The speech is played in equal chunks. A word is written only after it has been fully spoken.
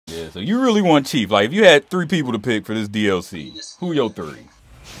so you really want Chief. Like, if you had 3 people to pick for this DLC, who your 3?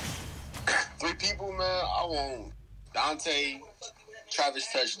 3 people, man. I want Dante, Travis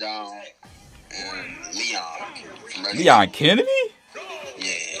Touchdown, and Leon. Leon Kennedy?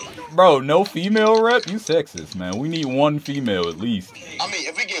 Yeah. Bro, no female rep? You sexist, man. We need 1 female at least. I mean,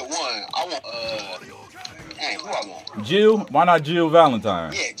 if we get 1, I want, dang, who I want? Jill? Why not Jill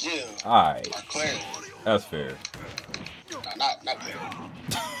Valentine? Yeah, Jill. Alright. Claire. That's fair. Not Claire.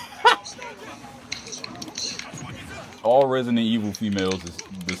 All Resident Evil females is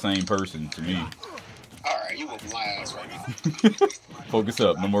the same person to me. Alright, you whooping my ass right now. Focus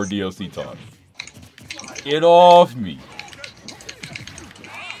up. No more DLC talk. Get off me.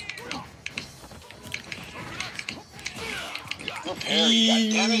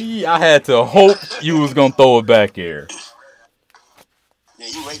 I had to hope you was gonna throw it back here. Yeah,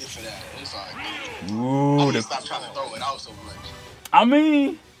 you waited for that. It's alright. Ooh, stop trying to throw it out so much. I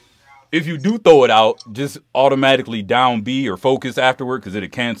mean, if you do throw it out, just automatically down B or focus afterward, because it'll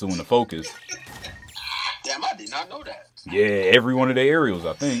cancel in the focus. Damn, I did not know that. Yeah, every one of the aerials,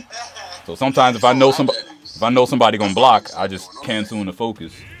 I think. So sometimes if I know somebody gonna block, I just cancel in the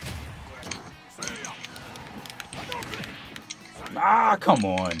focus. Ah, come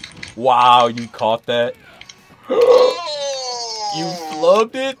on. Wow, you caught that. You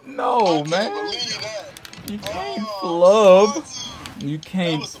flubbed it? No, man. You can't flub. You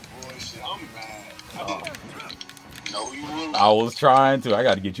can't. I was trying to. I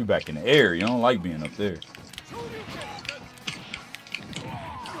got to get you back in the air. You don't like being up there.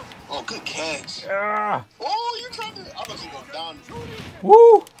 Oh, good catch. Ah. Oh, you tried to. I thought you were down.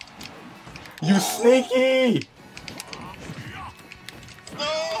 Woo. You sneaky.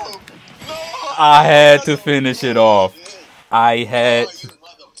 No. I had to finish it off. I had.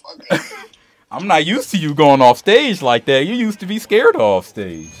 I'm not used to you going off stage like that. You used to be scared off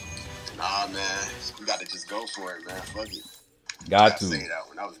stage. Nah, man. You got to just go for it, man. Fuck it. Got to. Say that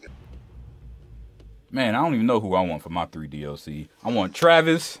one. That was good. Man, I don't even know who I want for my 3 DLC. I want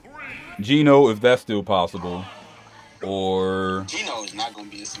Travis, Gino, if that's still possible, or... Gino is not going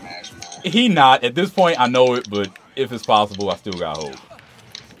to be a smash, man. He not. At this point, I know it, but if it's possible, I still got hope.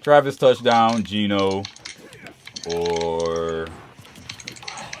 Travis Touchdown, Gino, or...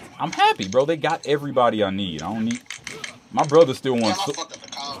 I'm happy, bro. They got everybody I need. I don't need... My brother still wants...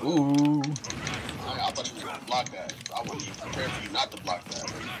 Ooh. I thought you were going to block that. I wasn't even prepared for you not to block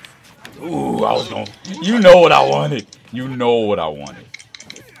that. Ooh, I was going to... You know what I wanted. You know what I wanted.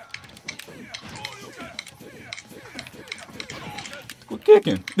 Quit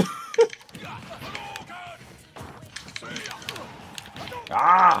kicking.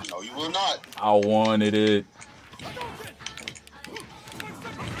 Ah! No, you will not. I wanted it.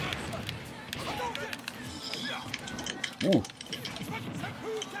 Ooh.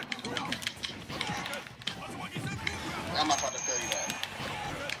 I'm not about to tell you that.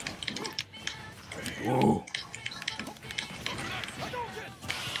 Ooh.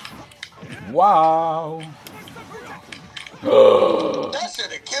 Wow. That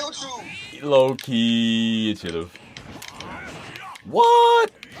should have killed you. Low key, it should have.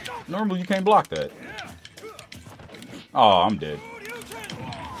 What? Normally you can't block that. Oh, I'm dead.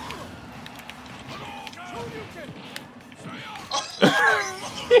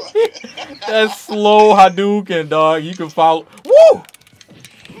 That slow Hadouken, dog. You can follow. Woo!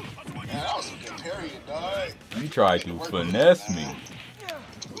 Man, that was a good period, dog. You tried to finesse me.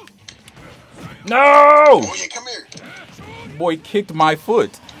 No! Oh, yeah, come here. Boy kicked my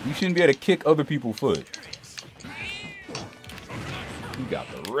foot. You shouldn't be able to kick other people's foot. You got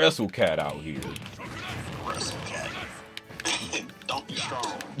the wrestle cat out here. Wrestle cat. Don't be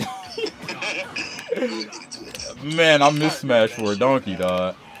strong. Man, I miss Smash for a donkey,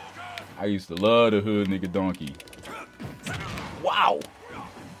 dog. I used to love the hood nigga donkey. Wow.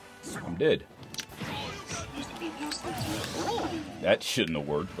 I'm dead. That shouldn't have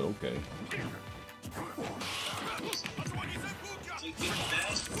worked, but okay.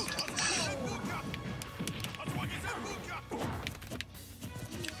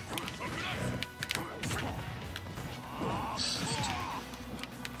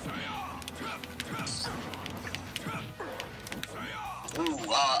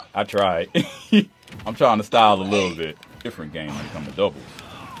 I tried. I'm trying to style a little bit. Different game when it comes to doubles.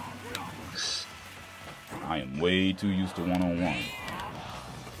 I am way too used to one-on-one.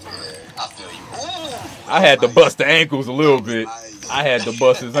 I feel you. I had to bust the ankles a little bit. I had to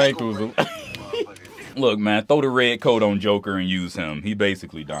bust his ankles. Look, man, throw the red coat on Joker and use him. He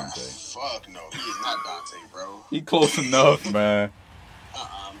basically Dante. Fuck no, he is not Dante, bro. He close enough, man.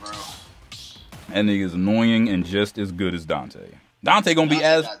 Bro. That nigga is annoying and just as good as Dante. Dante gonna be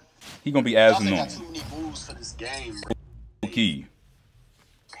as He gonna be as Y'all annoying. got too many moves for this game. Key.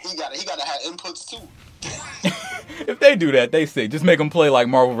 He gotta have inputs too. If they do that, they say just make them play like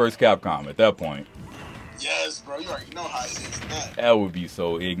Marvel vs. Capcom at that point. Yes, bro. You already know how it is. That would be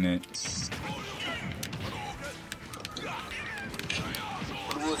so ignorant.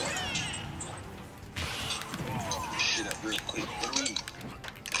 What would that? Shit up real quick.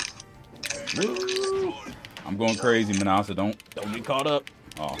 I'm going crazy, Manasa. Don't get caught up.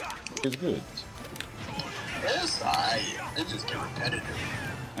 Oh, it's good. It's alright. It just get repetitive.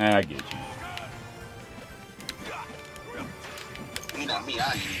 I get you. You know me,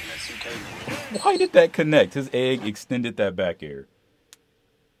 I ain't even that 2K. Why did that connect? His egg extended that back air.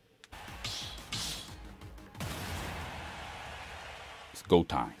 It's go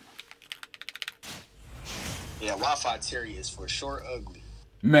time. Yeah, Wi-Fi Terry is for sure ugly.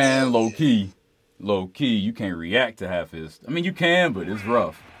 Man, low key, you can't react to half his. I mean, you can, but it's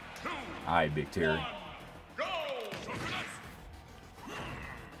rough. All right, Big Terry.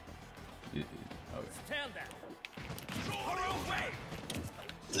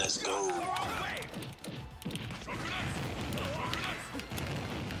 Let's go.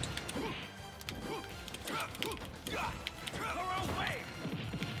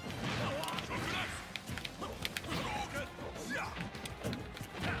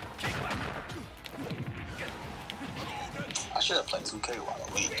 I should have played 2K while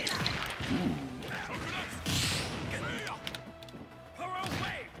I wait.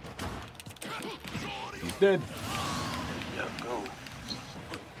 He's dead. Yeah, go.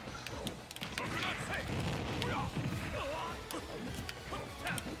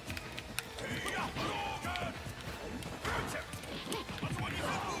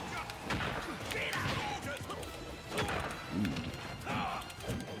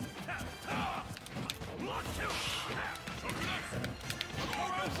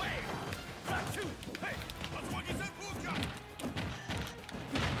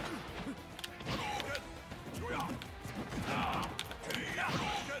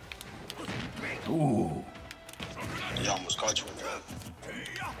 Ooh. He almost caught you with that.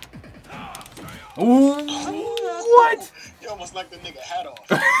 Ooh. What? You almost knocked the nigga hat off.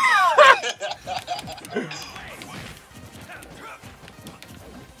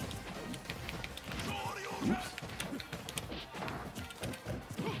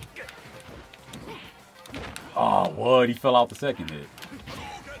 Oh, what? He fell out the second hit.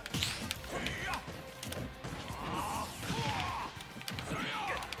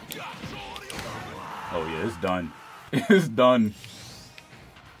 Oh, yeah, it's done. It's done.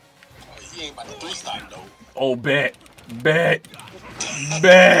 Oh, he ain't about to three-stop, though. Oh, bet. Bet.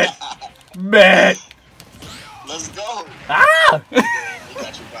 Let's go. Ah! He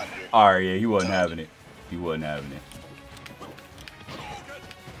got you back there. All right, yeah, he wasn't having it. He wasn't having it.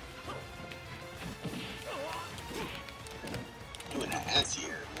 You in that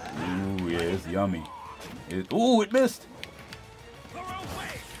anti-air, man. Ooh, yeah, it's yummy. Ooh, it missed.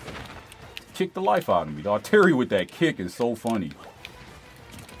 Kicked the life out of me, dog. Terry with that kick is so funny.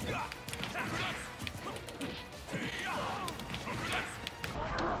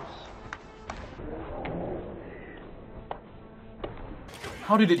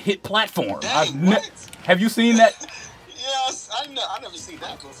 How did it hit platform? Dang, Have you seen that? Yes, I never seen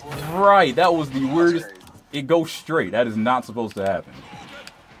that before. Right, that was the weirdest. Crazy. It goes straight. That is not supposed to happen.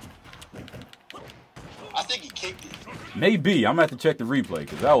 I think he kicked it. Maybe. I'm going to have to check the replay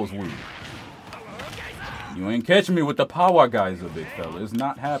because that was weird. You ain't catching me with the power guys, a big fella. It's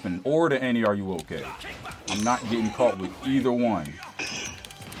not happening. Or the Annie, are you okay? I'm not getting caught with either one.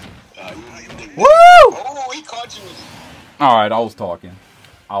 Woo! Oh, he caught you. All right, I was talking.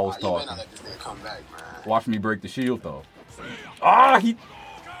 I was You talking. better not let this nigga come back, man. Watch me break the shield, though. Ah, he...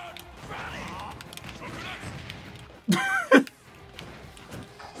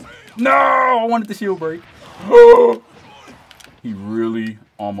 No! I wanted the shield break. He really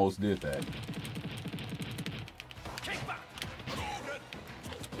almost did that.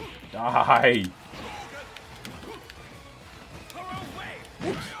 Die.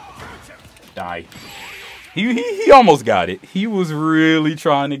 Oops. Die. He almost got it. He was really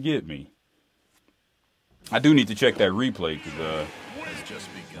trying to get me. I do need to check that replay because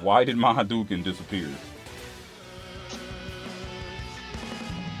why did my Hadouken disappear?